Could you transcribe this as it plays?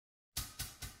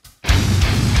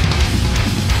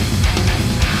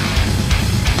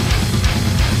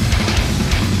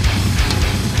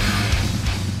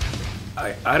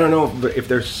I don't know if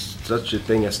there's such a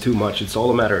thing as too much. It's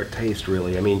all a matter of taste,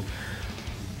 really. I mean,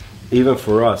 even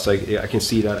for us, I can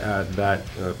see that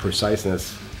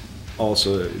preciseness.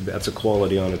 Also, that's a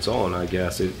quality on its own, I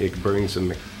guess. It brings a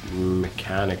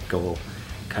mechanical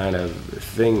kind of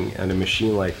thing and a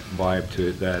machine-like vibe to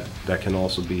it that can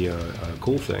also be a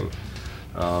cool thing.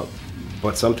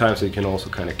 But sometimes it can also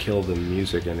kind of kill the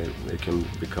music, and it can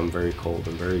become very cold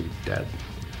and very dead,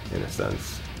 in a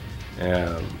sense.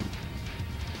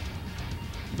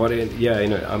 But I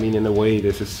mean, in a way,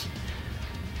 this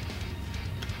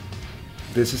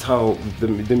is how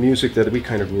the music that we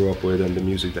kind of grew up with, and the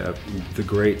music that the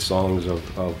great songs of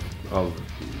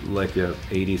like the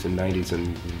 80s and 90s,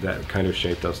 and that kind of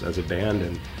shaped us as a band,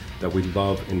 and that we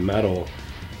love in metal,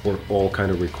 were all kind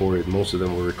of recorded. Most of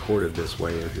them were recorded this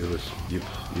way. It was you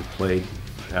played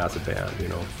as a band, you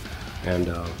know, and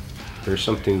there's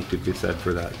something to be said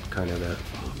for that kind of that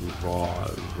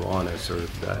rawness, or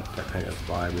that kind of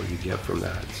vibe that you get from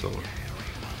that. So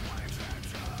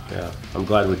yeah, I'm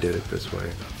glad we did it this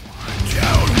way.